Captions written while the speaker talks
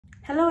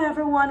Hello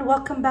everyone,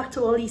 welcome back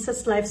to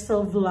Alissa's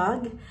lifestyle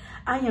vlog.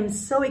 I am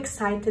so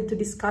excited to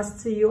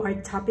discuss to you our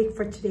topic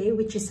for today,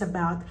 which is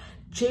about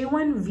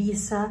J1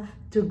 visa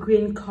to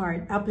green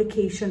card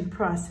application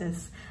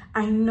process.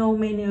 I know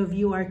many of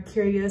you are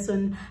curious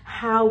on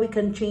how we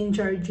can change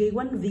our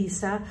J1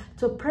 visa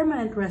to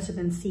permanent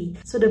residency.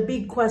 So the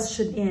big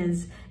question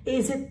is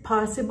it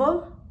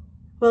possible?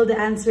 Well, the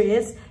answer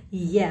is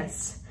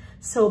yes.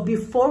 So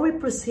before we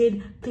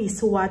proceed,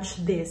 please watch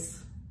this.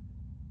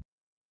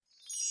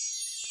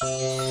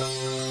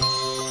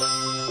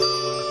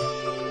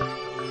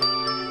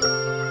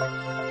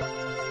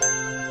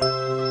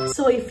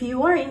 So if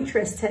you are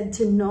interested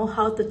to know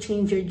how to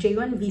change your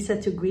J1 visa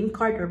to green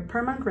card or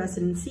permanent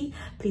residency,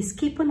 please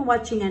keep on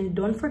watching and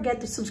don't forget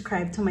to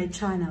subscribe to my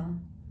channel.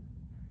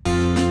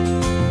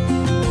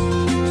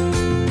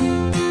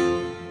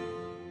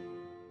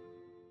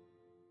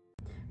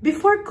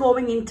 Before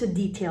going into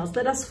details,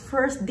 let us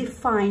first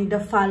define the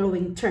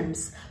following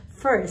terms.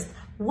 First,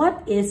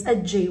 what is a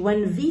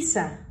J1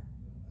 visa?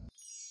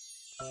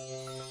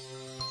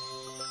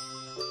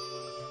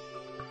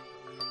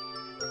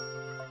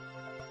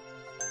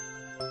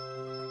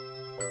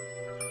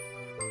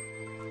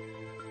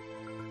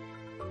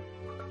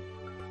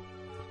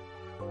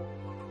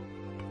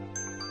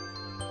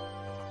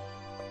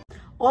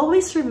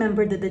 Always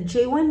remember that the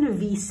J1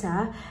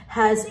 visa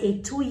has a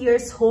 2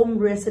 years home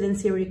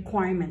residency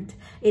requirement.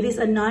 It is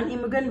a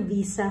non-immigrant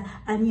visa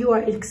and you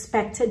are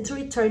expected to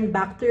return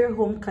back to your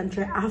home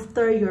country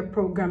after your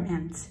program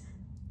ends.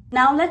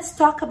 Now let's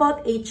talk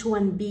about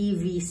H1B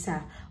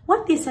visa.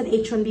 What is an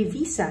H1B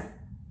visa?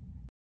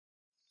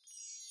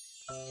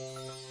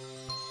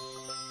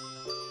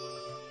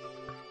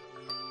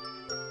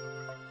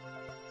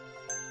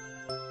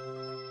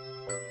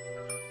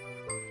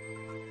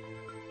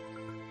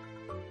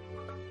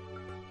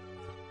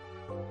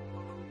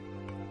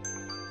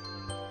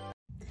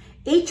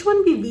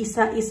 H1B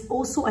visa is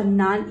also a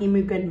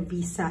non-immigrant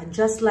visa,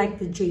 just like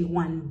the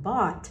J1,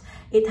 but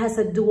it has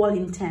a dual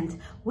intent,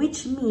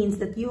 which means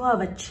that you have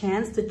a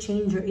chance to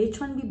change your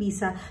H1B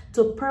visa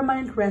to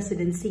permanent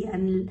residency,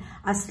 and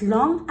as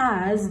long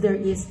as there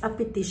is a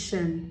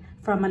petition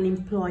from an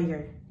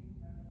employer.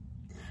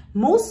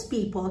 Most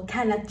people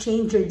cannot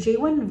change their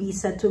J1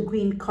 visa to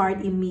green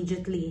card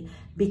immediately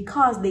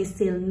because they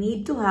still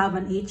need to have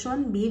an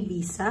H1B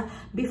visa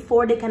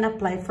before they can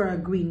apply for a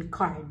green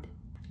card.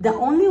 The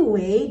only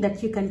way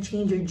that you can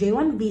change your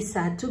J1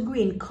 visa to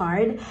green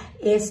card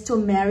is to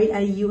marry a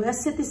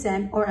US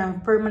citizen or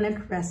a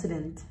permanent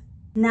resident.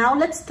 Now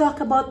let's talk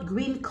about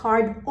green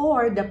card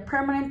or the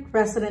permanent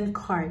resident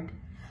card.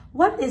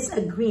 What is a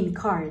green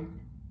card?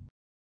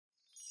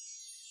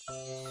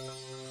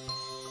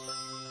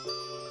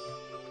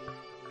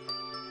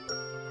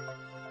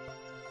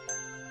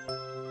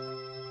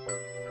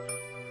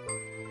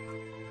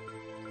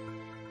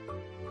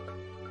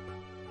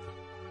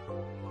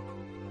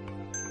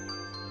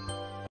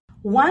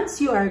 Once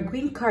you are a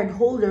green card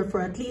holder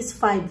for at least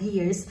 5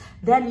 years,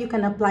 then you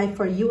can apply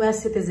for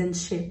US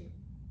citizenship.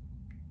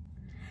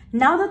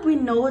 Now that we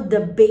know the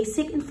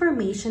basic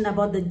information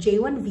about the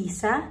J1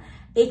 visa,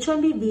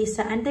 H1B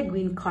visa, and the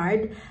green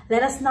card,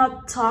 let us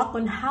now talk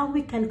on how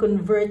we can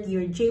convert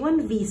your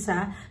J1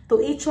 visa to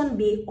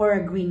H1B or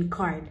a green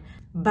card.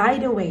 By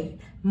the way,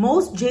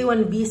 most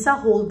J1 visa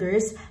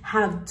holders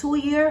have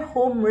 2-year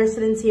home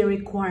residency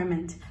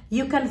requirement.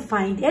 You can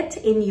find it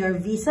in your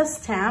visa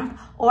stamp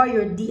or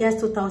your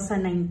DS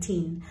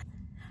 2019.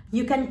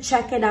 You can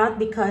check it out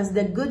because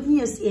the good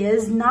news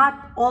is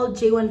not all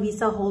J1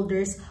 visa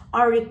holders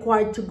are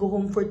required to go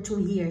home for 2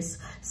 years.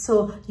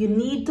 So you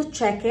need to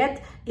check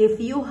it. If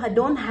you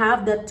don't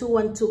have the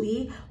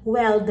 212E,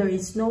 well, there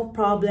is no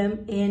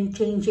problem in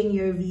changing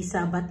your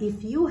visa. But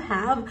if you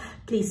have,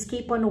 please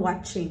keep on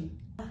watching.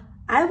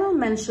 I will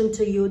mention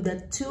to you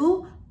the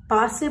 2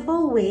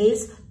 possible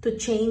ways to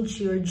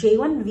change your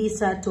J1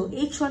 visa to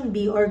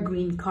H1B or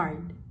green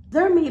card.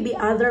 There may be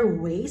other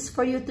ways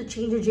for you to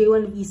change your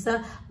J1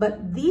 visa,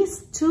 but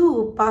these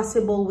 2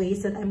 possible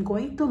ways that I'm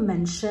going to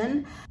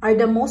mention are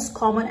the most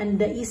common and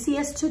the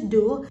easiest to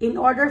do in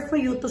order for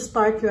you to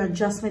start your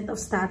adjustment of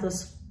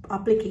status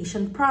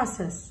application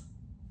process.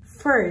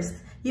 First,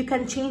 you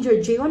can change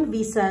your J1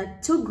 visa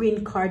to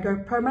green card or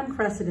permanent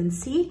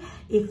residency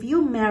if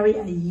you marry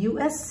a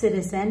US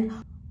citizen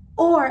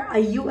or a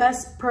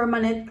US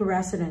permanent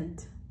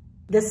resident.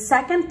 The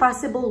second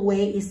possible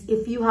way is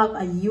if you have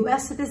a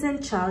US citizen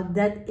child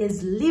that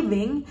is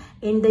living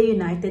in the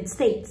United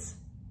States.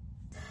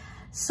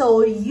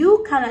 So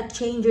you cannot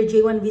change your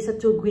J1 visa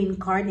to green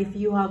card if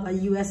you have a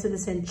US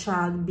citizen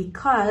child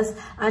because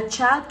a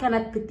child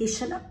cannot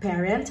petition a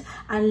parent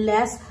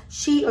unless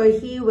she or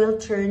he will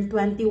turn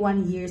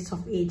 21 years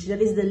of age.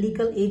 That is the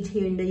legal age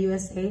here in the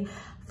USA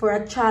for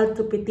a child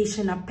to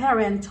petition a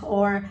parent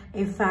or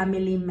a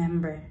family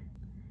member.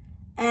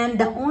 And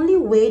the only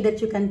way that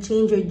you can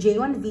change your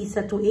J1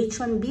 visa to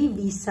H1B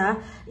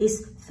visa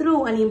is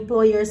through an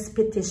employer's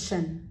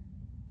petition.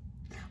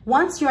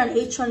 Once you're an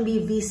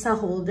H1B visa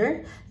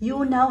holder,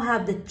 you now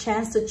have the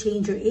chance to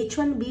change your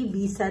H1B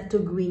visa to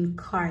green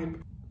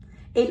card.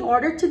 In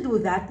order to do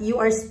that, you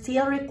are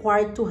still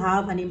required to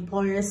have an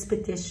employer's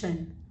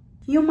petition.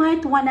 You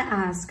might want to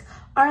ask,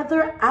 are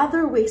there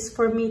other ways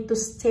for me to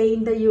stay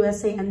in the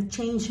USA and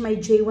change my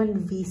J1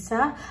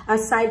 visa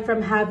aside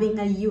from having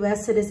a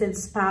US citizen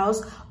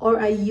spouse or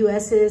a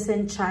US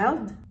citizen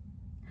child?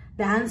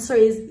 The answer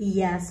is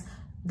yes.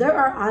 There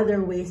are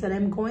other ways and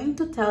I'm going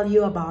to tell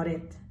you about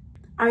it.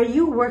 Are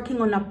you working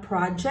on a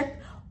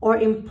project or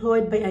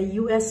employed by a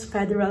US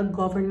federal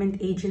government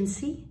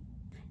agency?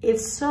 If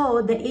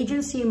so, the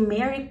agency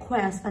may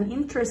request an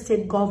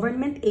interested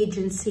government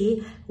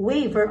agency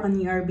waiver on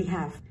your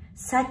behalf.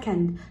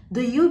 Second,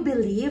 do you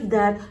believe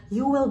that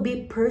you will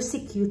be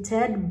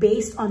persecuted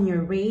based on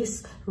your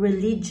race,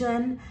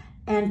 religion,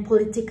 and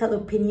political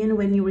opinion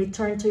when you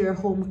return to your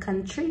home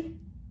country?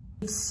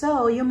 If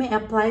so, you may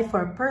apply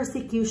for a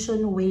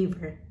persecution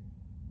waiver.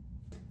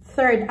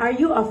 Third, are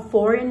you a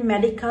foreign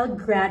medical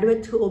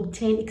graduate who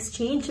obtained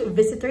exchange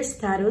visitor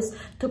status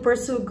to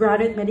pursue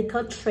graduate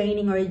medical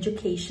training or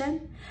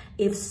education?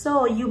 If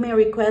so, you may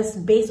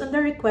request based on the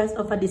request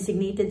of a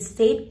designated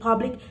state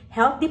public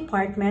health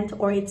department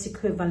or its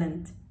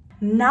equivalent.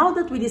 Now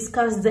that we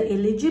discussed the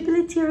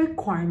eligibility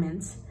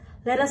requirements,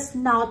 let us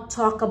now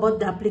talk about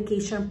the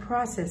application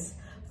process.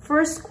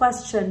 First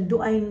question,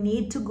 do I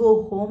need to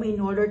go home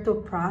in order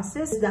to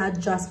process the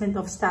adjustment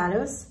of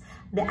status?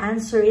 The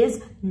answer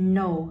is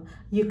no.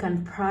 You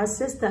can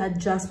process the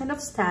adjustment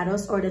of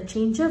status or the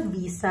change of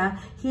visa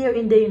here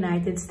in the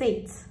United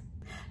States.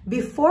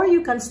 Before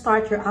you can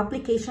start your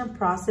application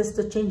process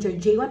to change your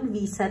J1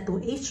 visa to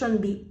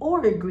H1B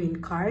or a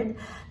green card,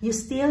 you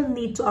still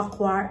need to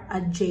acquire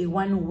a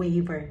J1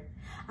 waiver.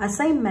 As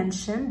I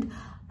mentioned,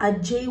 a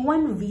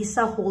J1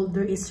 visa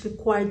holder is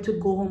required to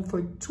go home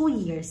for 2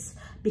 years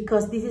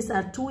because this is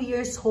a 2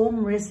 years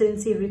home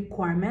residency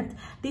requirement.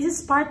 This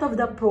is part of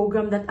the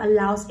program that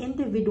allows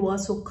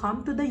individuals who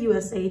come to the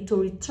USA to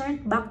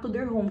return back to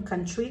their home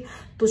country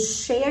to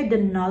share the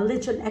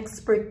knowledge and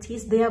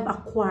expertise they have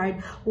acquired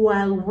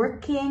while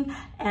working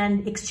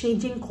and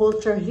exchanging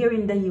culture here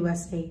in the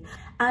USA.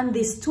 And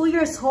this 2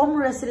 years home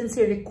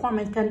residency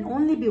requirement can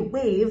only be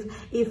waived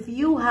if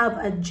you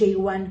have a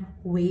J1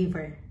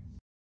 waiver.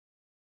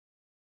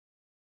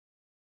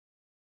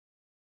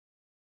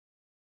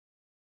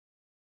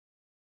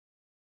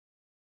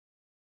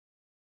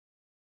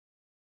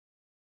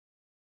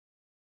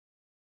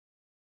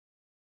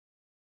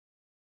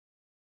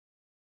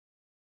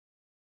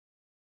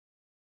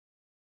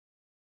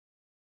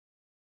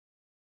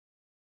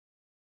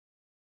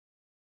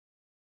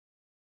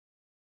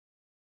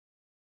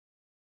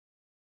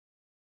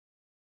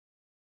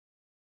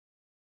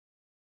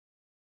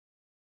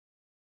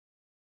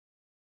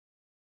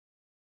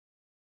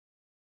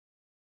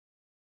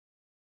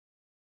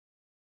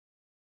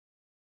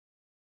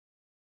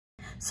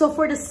 So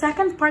for the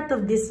second part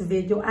of this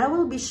video, I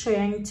will be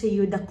sharing to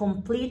you the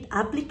complete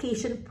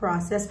application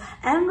process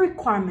and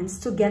requirements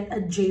to get a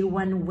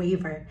J1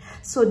 waiver.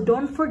 So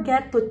don't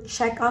forget to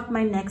check out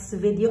my next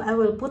video. I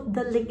will put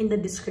the link in the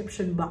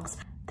description box.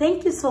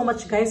 Thank you so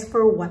much guys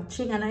for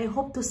watching and I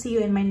hope to see you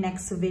in my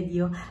next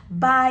video.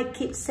 Bye,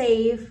 keep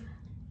safe.